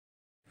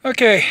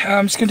Okay,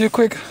 I'm just gonna do a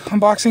quick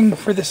unboxing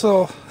for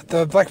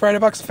the Black Friday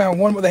box. I found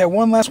one, they had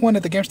one last one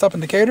at the GameStop in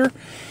Decatur.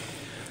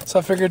 So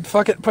I figured,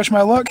 fuck it, push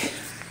my luck.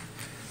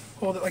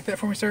 Hold it like that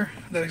for me, sir.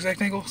 That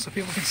exact angle so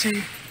people can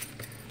see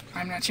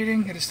I'm not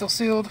cheating. It is still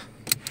sealed.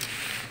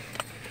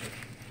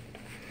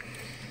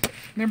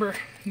 Remember,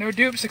 no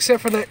dupes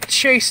except for the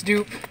Chase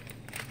dupe.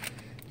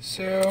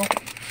 So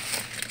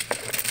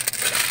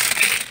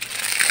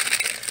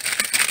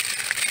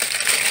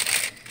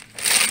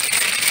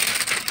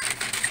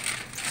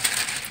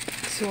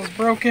seal is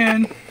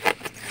broken.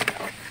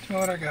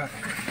 What I got?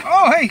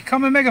 Oh, hey,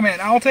 Common Mega Man.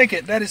 I'll take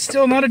it. That is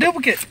still not a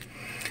duplicate.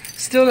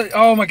 Still,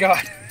 oh my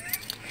god.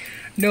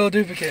 No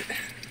duplicate.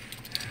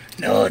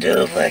 No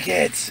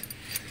duplicates.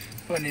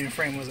 Wasn't even a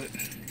frame, was it?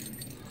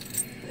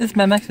 It's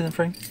Memex in the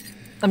frame.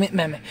 I mean,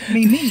 Meme.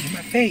 Me,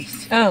 my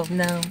face. Oh,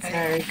 no,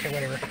 sorry. Okay,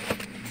 whatever.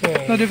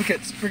 Okay. No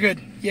duplicates. We're good.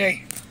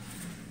 Yay.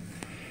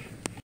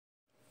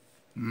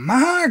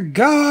 My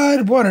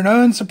god, what an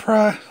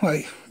unsurprise.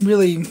 Like,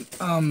 really,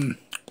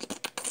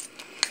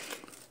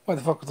 what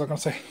the fuck was I gonna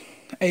say?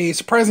 A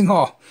surprising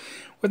haul.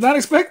 Was not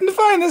expecting to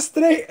find this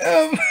today.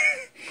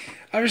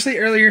 Obviously,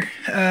 earlier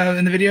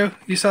in the video,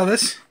 you saw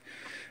this.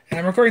 And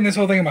I'm recording this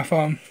whole thing on my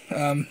phone.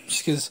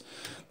 Just because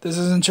this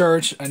is in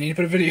charge. I need to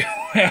put a video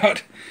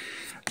out.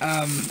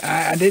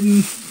 I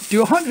didn't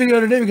do a hunt video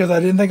today because I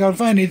didn't think I would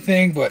find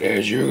anything. But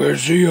as you can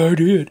see, I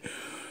did.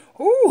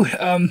 Ooh,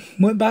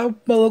 went by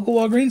my local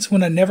Walgreens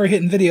when I never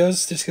hit in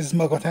videos. Just because it's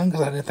Moco Town.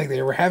 Because I didn't think they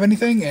ever have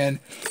anything. And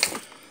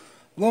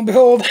lo and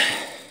behold,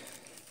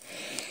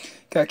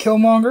 got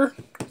Killmonger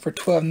for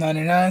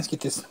 $12.99. Let's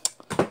get this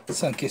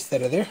sun-kissed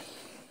out of there.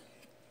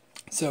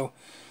 So,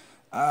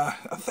 man,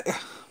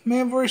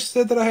 I've already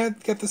said that I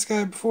had got this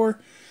guy before,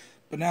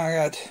 but now I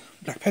got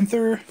Black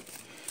Panther,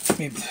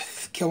 maybe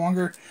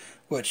Killmonger,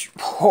 which,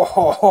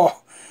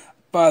 oh,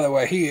 by the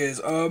way, he is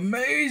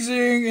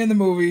amazing in the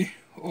movie.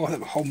 Oh,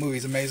 the whole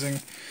movie's amazing.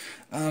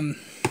 I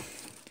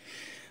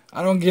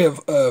don't give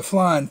a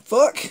flying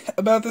fuck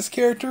about this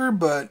character,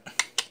 but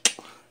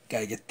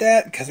gotta get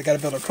that because I gotta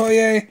build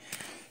Okoye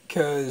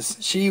because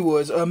she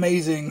was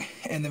amazing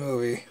in the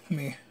movie. Let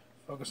me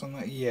focus on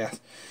that. Yes.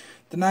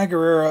 Danai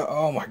Gurira,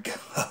 oh my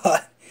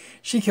god,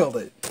 she killed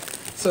it.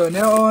 So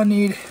now all I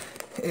need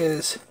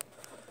is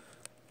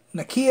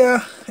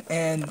Nakia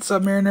and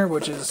Submariner,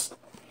 which is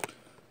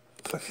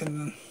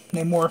fucking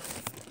Namor.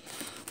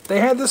 They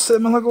had this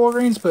at my local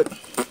Walgreens, but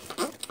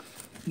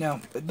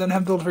no, it doesn't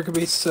have Build-A-Figure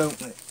piece, so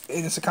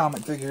it's a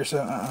comic figure,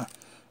 so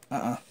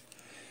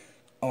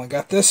Only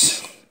got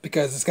this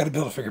because it's got a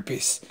Build-A-Figure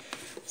piece.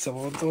 So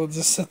we'll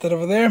just set that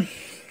over there.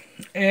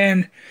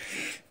 And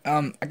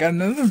I got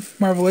another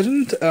Marvel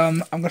Legend.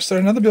 I'm going to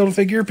start another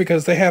Build-A-Figure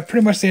because they have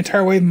pretty much the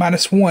entire wave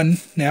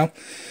 -1 now.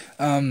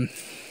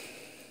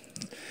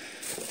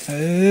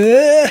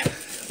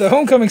 The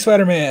Homecoming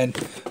Spider-Man.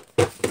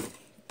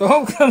 The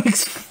Homecoming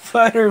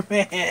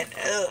Spider-Man.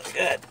 Oh,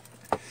 God.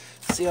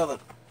 See all the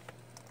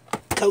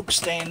Coke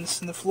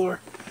stains in the floor.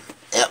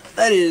 Yep,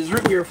 that is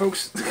root beer,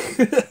 folks.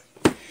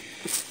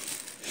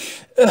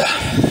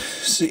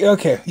 See,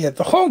 okay, yeah,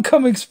 the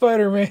Homecoming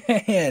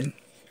Spider-Man.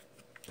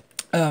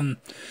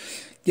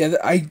 Yeah,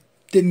 I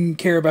didn't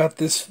care about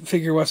this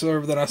figure whatsoever,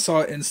 but then I saw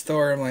it in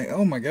store. I'm like,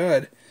 oh my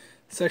god,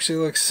 this actually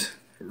looks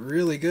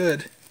really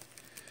good.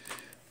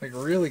 Like,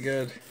 really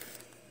good.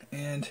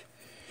 And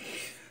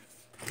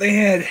they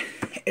had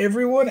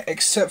everyone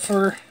except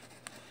for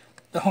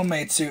the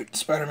homemade suit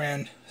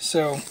Spider-Man.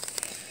 So,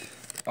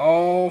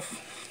 all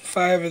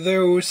 5 of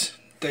those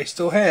they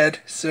still had.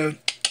 So,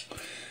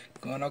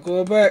 gonna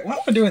go back. Why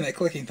am I doing that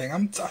clicking thing?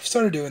 I've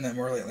started doing that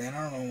more lately, and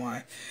I don't know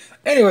why.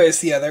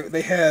 Anyways, yeah,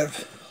 they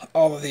have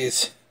all of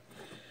these.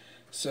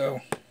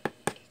 So,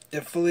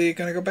 definitely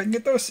gonna go back and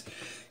get those.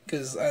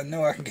 Because I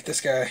know I can get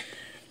this guy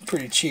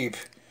pretty cheap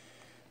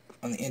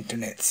on the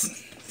internets.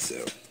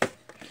 So,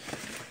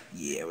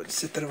 yeah, we'll just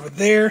set that over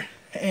there.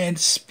 And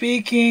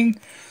speaking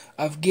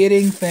of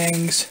getting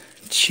things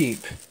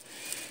cheap,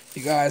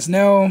 you guys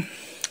know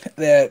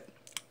that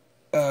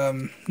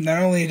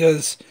not only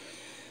does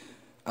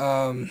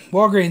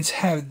Walgreens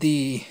have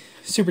the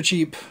super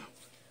cheap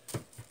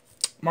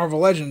Marvel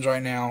Legends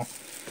right now,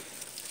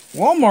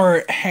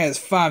 Walmart has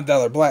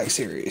 $5 Black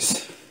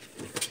Series.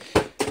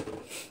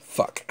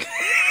 Fuck.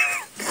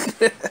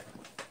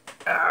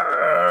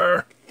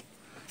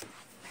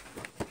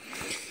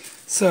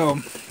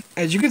 So,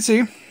 as you can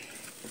see,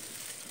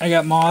 I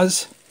got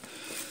Maz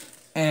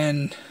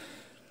and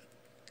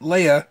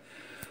Leia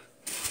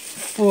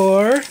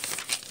for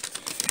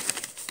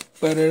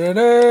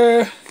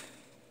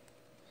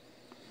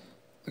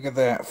look at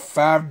that,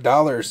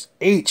 $5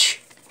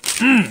 each.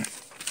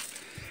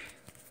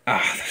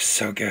 Ah, they're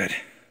so good.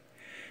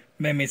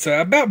 Made me so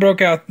I about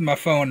broke out my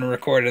phone and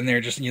recorded in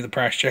there just to do the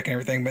price check and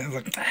everything, but I was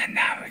like,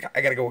 no,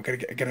 I gotta go,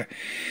 gotta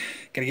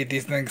get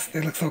these things.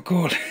 They look so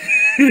cool.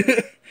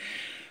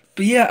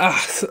 But yeah,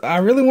 so I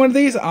really wanted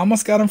these. I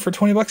almost got them for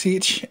 20 bucks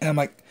each, and I'm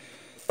like,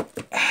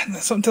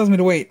 something tells me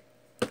to wait.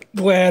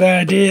 Glad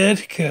I did,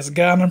 because I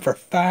got them for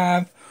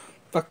 $5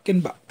 fucking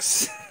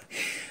bucks.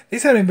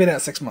 These haven't been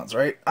out 6 months,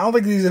 right? I don't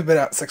think these have been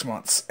out 6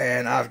 months,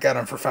 and I've got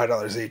them for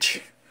 $5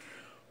 each.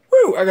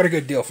 Woo! I got a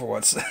good deal for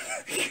once.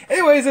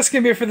 Anyways, that's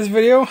gonna be it for this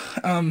video.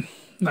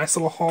 Nice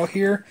little haul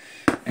here,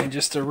 and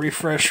just to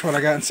refresh what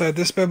I got inside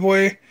this bad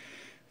boy,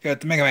 got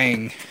the Mega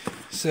Bang.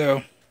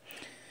 So,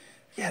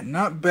 yeah,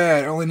 not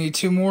bad. I only need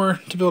 2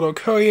 more to build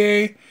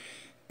Okoye,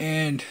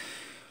 and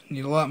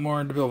need a lot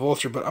more to build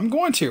Vulture, but I'm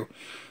going to,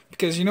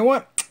 because you know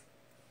what?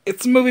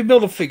 It's a movie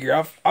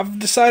Build-A-Figure. I've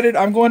decided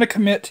I'm going to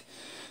commit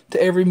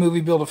to every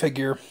movie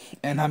Build-A-Figure,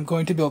 and I'm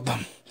going to build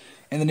them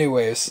in the new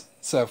ways.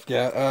 So,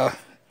 yeah,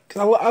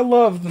 because I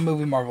love the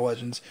movie Marvel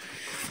Legends.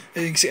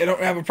 As you can see, I don't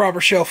have a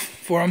proper shelf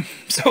for them,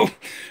 so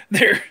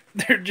they're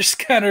just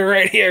kind of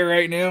right here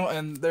right now.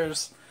 And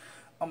there's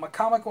all my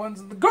comic ones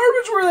in the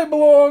garbage where they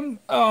belong.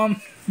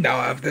 No,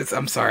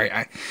 I'm sorry.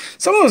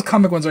 Some of those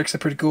comic ones are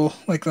actually pretty cool,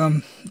 like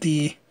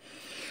the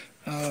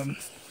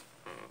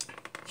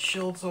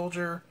Shield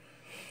Soldier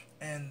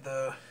and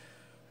the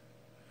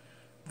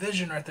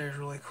Vision right there is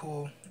really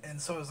cool, and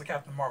so is the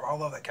Captain Marvel. I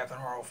love that Captain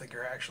Marvel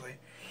figure actually,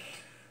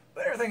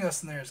 but everything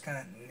else in there is kind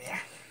of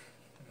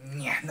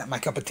not my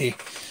cup of tea.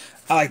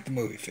 I like the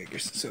movie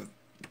figures, so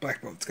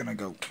Black Bolt's gonna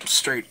go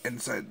straight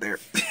inside there.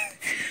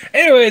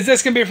 Anyways,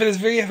 that's gonna be it for this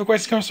video. If you have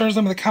questions, concerns,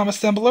 leave them in the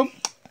comments down below, and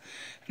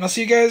I'll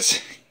see you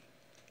guys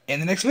in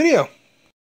the next video.